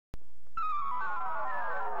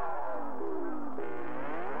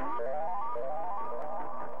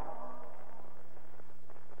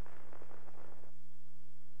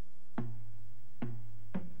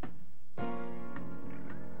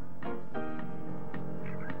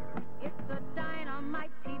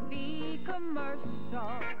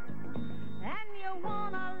show. And you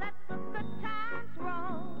wanna let the good times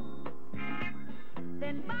roll.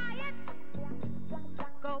 Then buy it,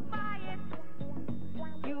 go buy it.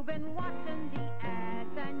 You've been watching the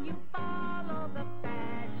ads and you follow the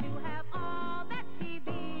fads. You have all that TV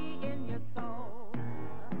in your soul.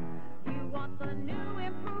 You want the new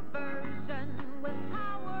improved version with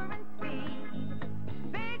power and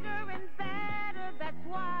speed, bigger and better, that's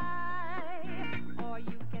why. Or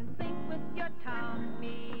you can think with your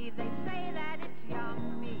tummy. They say that it's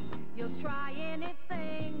yummy. You'll try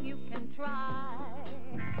anything you can try.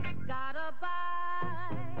 Gotta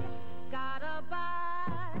buy, gotta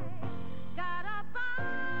buy, gotta buy.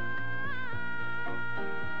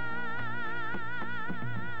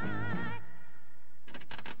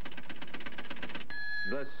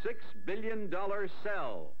 The $6 billion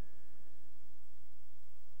cell.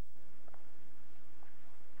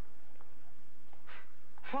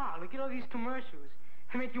 Wow, look at all these commercials.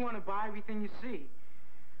 They make you want to buy everything you see.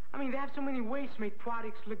 I mean, they have so many ways to make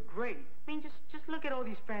products look great. I mean, just look at all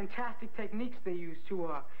these fantastic techniques they use to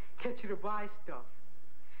get you to buy stuff.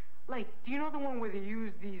 Like, do you know the one where they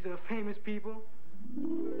use these famous people?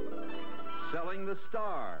 Selling the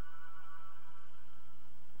star.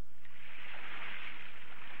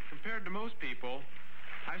 Compared to most people,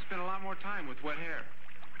 I spend a lot more time with wet hair.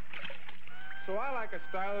 So I like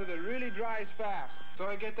a styler that really dries fast, so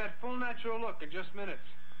I get that full natural look in just minutes.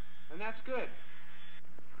 And that's good.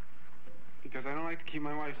 Because I don't like to keep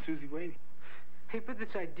my wife, Susie, waiting. They put this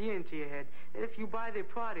idea into your head that if you buy their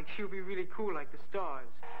products, you'll be really cool like the stars.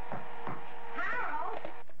 Harold,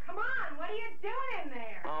 come on, what are you doing in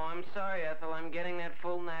there? Oh, I'm sorry, Ethel. I'm getting that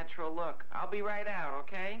full natural look. I'll be right out,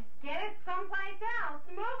 okay? Get it someplace else.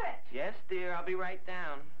 Move it. Yes, dear. I'll be right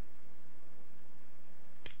down.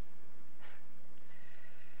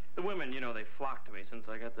 The women, you know, they flock to me since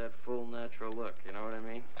I got that full natural look. You know what I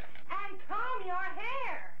mean? And comb your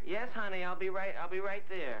hair. Yes, honey. I'll be right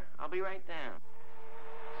there. I'll be right down.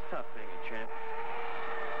 It's tough being a champ.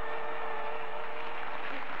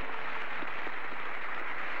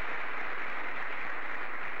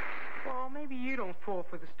 Well, maybe you don't fall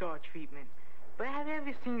for the star treatment. But have you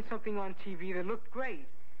ever seen something on TV that looked great?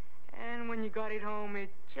 And when you got it home, it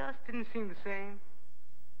just didn't seem the same?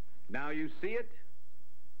 Now you see it.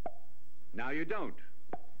 Now you don't.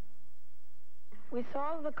 We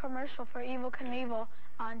saw the commercial for Evel Knievel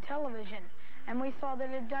on television, and we saw that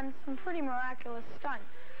it had done some pretty miraculous stunts.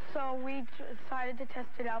 So we decided to test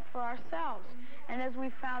it out for ourselves. And as we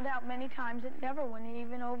found out many times, it never went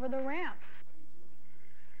even over the ramp.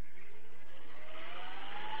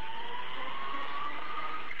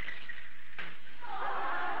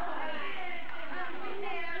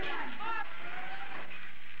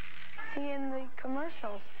 See, in the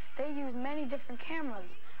commercials, they use many different cameras,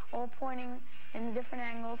 all pointing in different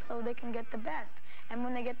angles so they can get the best. And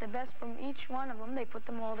when they get the best from each one of them, they put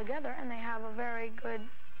them all together, and they have a very good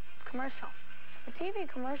commercial. The TV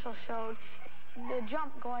commercial showed the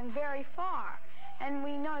jump going very far, and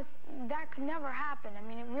we noticed that could never happen. I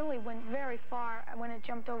mean, it really went very far when it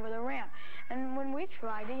jumped over the ramp. And when we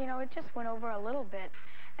tried it, you know, it just went over a little bit.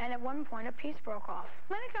 And at one point, a piece broke off.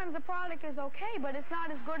 Many times the product is okay, but it's not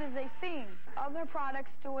as good as they seem. Other products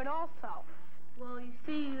do it also. Well, you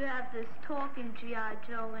see, you have this talking G.I.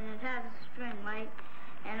 Joe, and it has a string, right?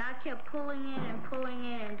 And I kept pulling in,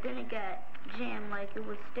 and then it got jammed, like it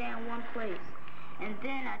would stay in one place. And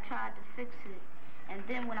then I tried to fix it. And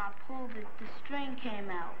then when I pulled it, the string came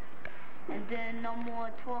out. And then no more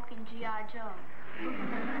talking G.I. Joe.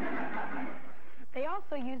 They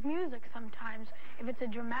also use music sometimes. If it's a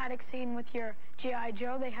dramatic scene with your G.I.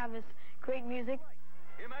 Joe, they have this great music.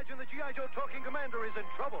 Imagine the G.I. Joe talking commander is in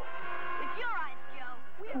trouble. It's your eyes,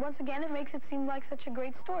 Joe. Once again, it makes it seem like such a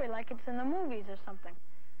great story, like it's in the movies or something.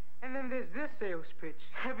 And then there's this sales pitch.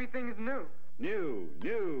 Everything is new. New,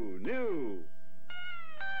 new, new.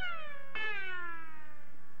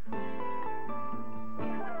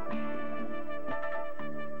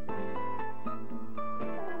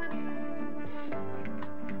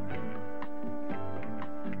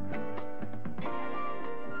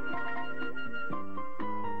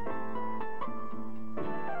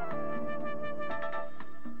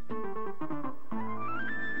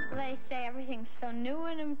 Everything's so new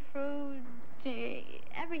and improved,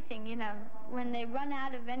 everything, you know. When they run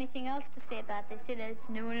out of anything else to say about it, they say that it's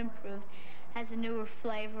new and improved, has a newer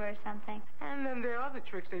flavor or something. And then there are other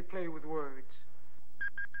tricks they play with words.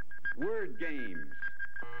 Word games.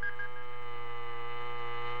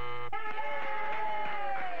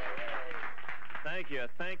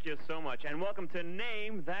 Thank you so much. And welcome to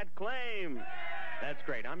Name That Claim. That's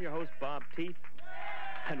great. I'm your host, Bob Teeth.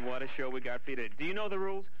 And what a show we got for you today. Do you know the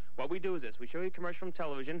rules? What we do is this. We show you a commercial from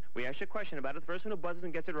television. We ask you a question about it. The person who buzzes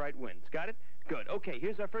and gets it right wins. Got it? Good. Okay,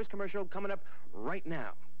 here's our first commercial coming up right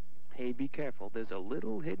now. Hey, be careful. There's a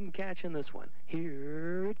little hidden catch in this one.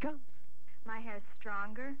 Here it comes. My hair's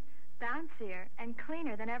stronger, bouncier, and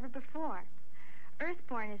cleaner than ever before.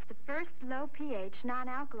 Earthborn is the first low-pH,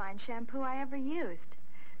 non-alkaline shampoo I ever used.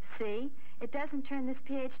 See? It doesn't turn this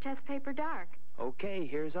pH test paper dark. Okay,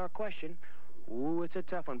 here's our question. Ooh, it's a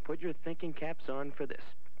tough one. Put your thinking caps on for this.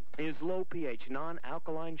 Is low-pH,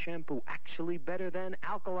 non-alkaline shampoo actually better than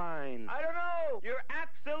alkaline? I don't know. You're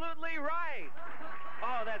absolutely right.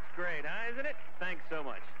 Oh, that's great, huh, isn't it? Thanks so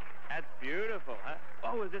much. That's beautiful, huh?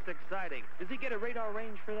 Oh, is this exciting? Does he get a radar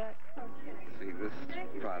range for that? See, this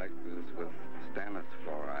product is with stannous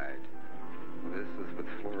fluoride. This is with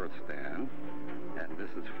fluorostan, and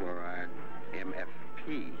this is fluoride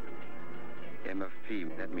MFP.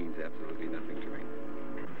 MFP, that means absolutely nothing to me.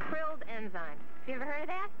 Prilled enzyme. Have you ever heard of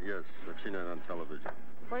that? Yes, I've seen it on television.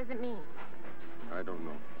 What does it mean? I don't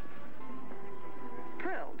know.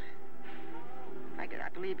 Prilled. I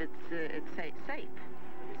believe it's safe.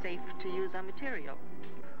 Safe to use on material.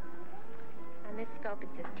 On this scope, it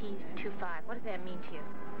says T25. What does that mean to you?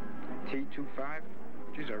 T25?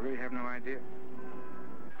 Geez, I really have no idea.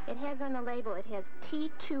 It has on the label, it has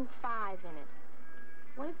T25 in it.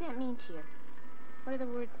 What does that mean to you? What do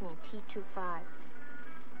the words mean, T25?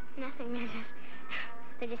 Nothing,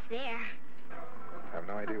 they're just there. I have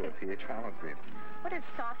no idea what pH balance means. What does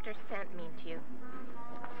softer scent mean to you?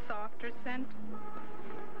 Softer scent?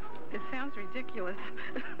 It sounds ridiculous.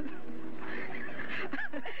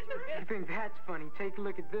 You think that's funny? Take a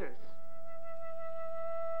look at this.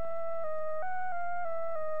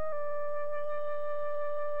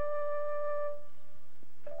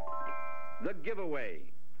 The giveaway.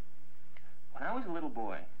 When I was a little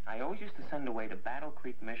boy, I always used to send away to Battle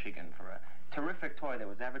Creek, Michigan for a terrific toy that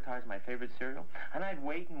was advertised my favorite cereal. And I'd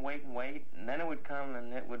wait and wait and wait, and then it would come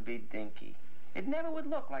and it would be dinky. It never would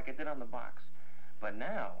look like it did on the box. But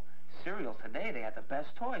now, cereals today, they have the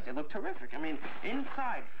best toys. They look terrific. I mean,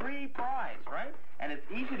 inside, free prize, right? And it's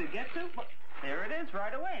easy to get to. Look, there it is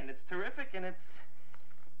right away, and it's terrific, and it's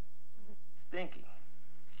stinky.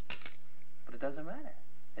 But it doesn't matter.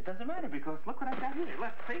 It doesn't matter because look what I got here.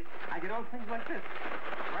 Look, see? I get all things like this.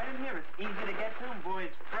 Right in here. It's easy to get to, and boy,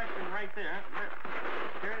 it's fresh and right there.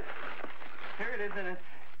 Here it is, and it's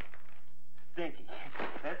stinky.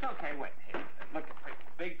 That's okay. Wait. Here. Look,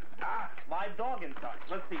 big, live dog inside.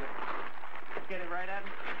 Let's see it. Let's get it right at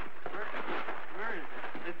him. Where is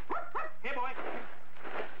it? It's, here, boy.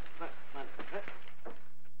 Look.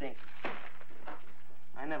 Stinky.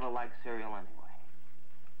 I never liked cereal anyway.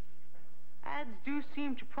 Ads do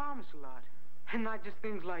seem to promise a lot. And not just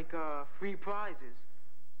things like, free prizes.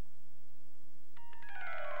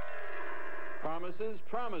 Promises,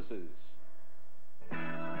 promises. A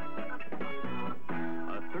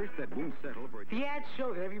thirst that won't settle for... The ads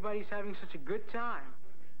show that everybody's having such a good time.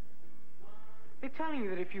 They're telling you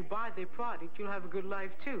that if you buy their product, you'll have a good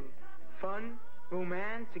life, too. Fun,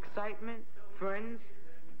 romance, excitement, friends,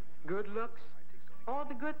 good looks, all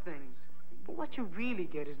the good things. But what you really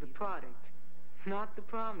get is the product, not the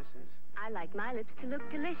promises. I like my lips to look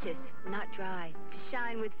delicious, not dry, to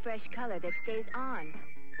shine with fresh color that stays on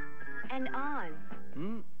and on.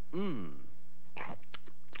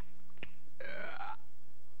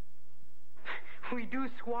 We do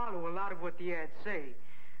swallow a lot of what the ads say,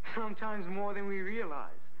 sometimes more than we realize.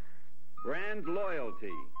 Brand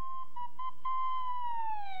loyalty.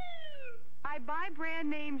 I buy brand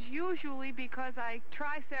names usually because I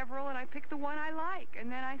try several and I pick the one I like,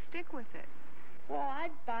 and then I stick with it. Well,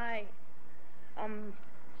 I'd buy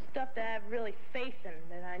stuff that I have really faith in,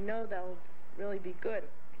 that I know they'll really be good,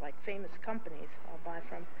 like famous companies I'll buy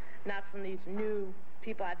from, not from these new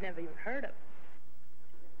people I've never even heard of.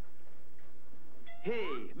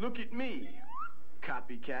 Hey, look at me,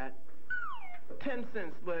 copycat. 10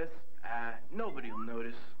 cents less, nobody'll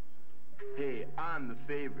notice. Hey, I'm the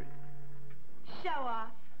favorite. Show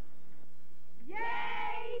off.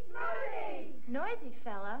 Yay, Smoothie! Noisy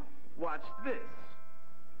fellow. Watch this.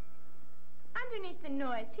 Underneath the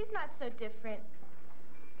noise, he's not so different.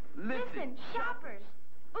 Listen, shoppers.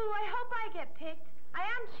 Ooh, I hope I get picked. I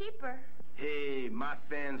am cheaper. Hey, my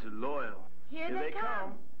fans are loyal. Here they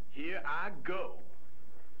come. Here I go.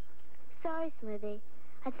 Sorry, Smoothie.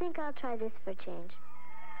 I think I'll try this for change.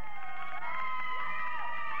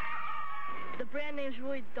 The brand names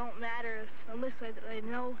really don't matter unless I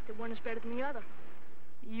know that one is better than the other.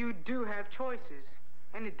 You do have choices,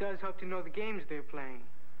 and it does help to know the games they're playing.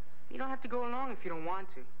 You don't have to go along if you don't want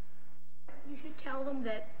to. You should tell them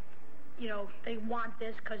that you know, they want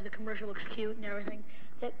this because the commercial looks cute and everything,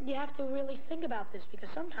 that you have to really think about this, because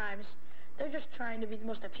sometimes they're just trying to be the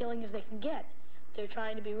most appealing as they can get. They're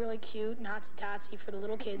trying to be really cute and hotsy-totsy for the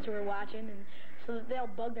little kids who are watching, and so that they'll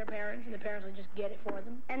bug their parents, and the parents will just get it for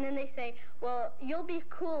them. And then they say, well, you'll be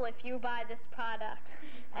cool if you buy this product.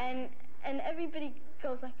 And everybody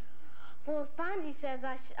goes like, well, if Fonzie says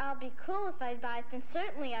I'll be cool if I buy it, then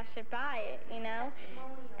certainly I should buy it, you know?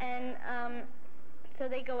 And so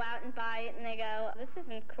they go out and buy it, and they go, this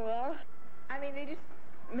isn't cool. I mean, they just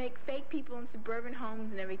make fake people in suburban homes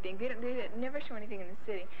and everything. They never show anything in the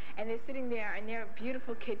city. And they're sitting there in their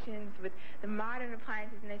beautiful kitchens with the modern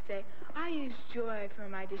appliances, and they say, I use Joy for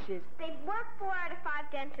my dishes. They work 4 out of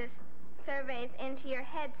 5 dentist surveys into your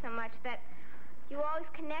head so much that you always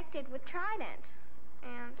connected with Trident.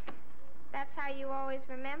 And that's how you always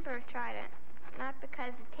remember Trident. Not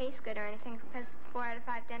because it tastes good or anything, because 4 out of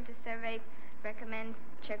 5 dentist surveys recommend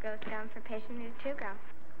Churgo's gum for patients who chew gum.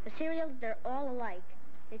 The cereals, they're all alike.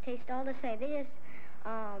 They taste all the same. They just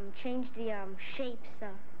change the shapes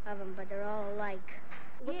of them, but they're all alike.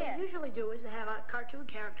 What they usually do is they have a cartoon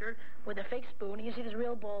character with a fake spoon, and you see this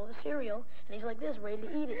real bowl of cereal, and he's like this, ready to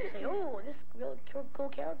eat it. You say, oh, this real cool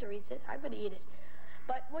character eats it. I'm going to eat it.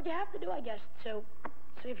 But what you have to do, I guess, so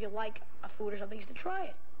if you like a food or something, is to try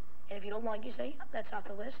it. And if you don't like it, you say, oh, that's off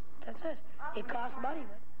the list. That's it. It costs money.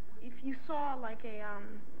 If you saw like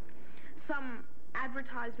some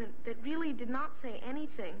advertisement that really did not say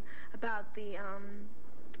anything about the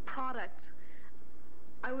product,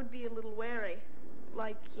 I would be a little wary.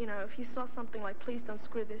 Like, you know, if you saw something like, please don't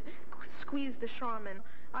squeeze the Charmin,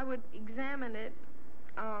 I would examine it,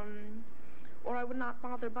 or I would not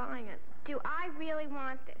bother buying it. Do I really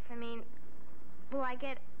want this? I mean, will I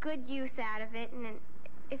get good use out of it? And then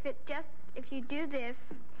if you do this,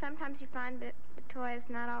 sometimes you find that the toy is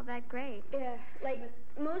not all that great. Yeah, like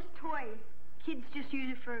most toys, kids just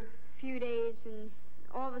use it for a few days and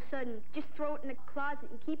all of a sudden just throw it in the closet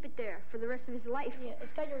and keep it there for the rest of his life. Yeah,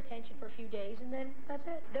 it's got your attention for a few days, and then that's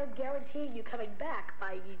it. They'll guarantee you coming back.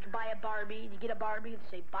 You can buy a Barbie, and you get a Barbie, and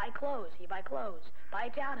say, buy clothes, you buy clothes.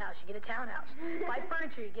 Buy a townhouse, you get a townhouse. Buy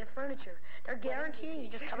furniture, you get furniture. They're guaranteeing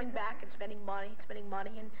you just coming back and spending money,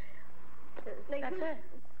 and that's it.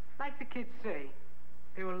 Like the kids say,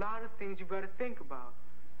 there are a lot of things you've got to think about.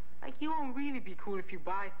 Like, you won't really be cool if you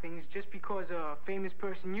buy things just because a famous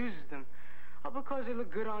person uses them, or because they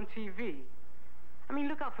look good on TV. I mean,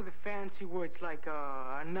 look out for the fancy words like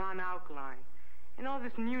a non-alkaline and all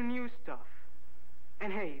this new stuff.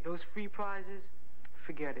 And hey, those free prizes,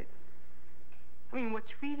 forget it. I mean,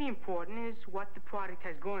 what's really important is what the product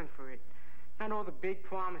has going for it, not all the big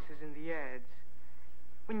promises in the ads.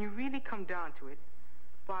 When you really come down to it,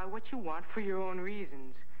 buy what you want for your own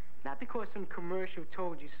reasons, not because some commercial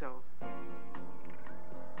told you so.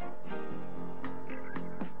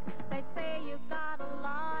 They say you got a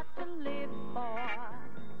lot to live for.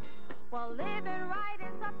 Well, living right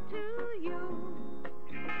is up to you.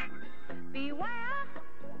 Beware,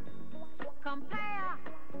 compare.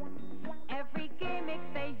 Every gimmick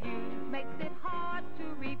they use makes it hard to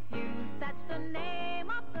refuse. That's the name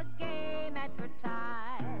of the game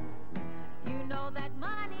advertised. You know that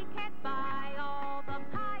money can't buy all the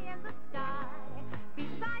pie in the sky.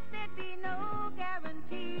 Besides, there'd be no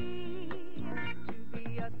guarantee to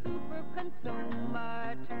be a super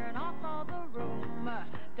consumer. Turn off all the rumor.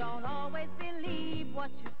 Don't always believe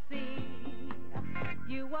what you see.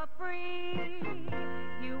 You are free.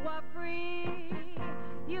 You are free.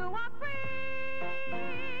 You are free.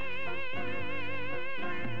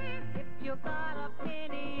 If you got a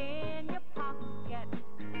penny in your pocket,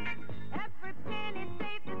 every penny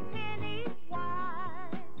saved is penny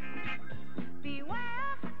wise.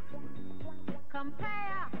 Beware,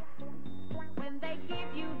 compare.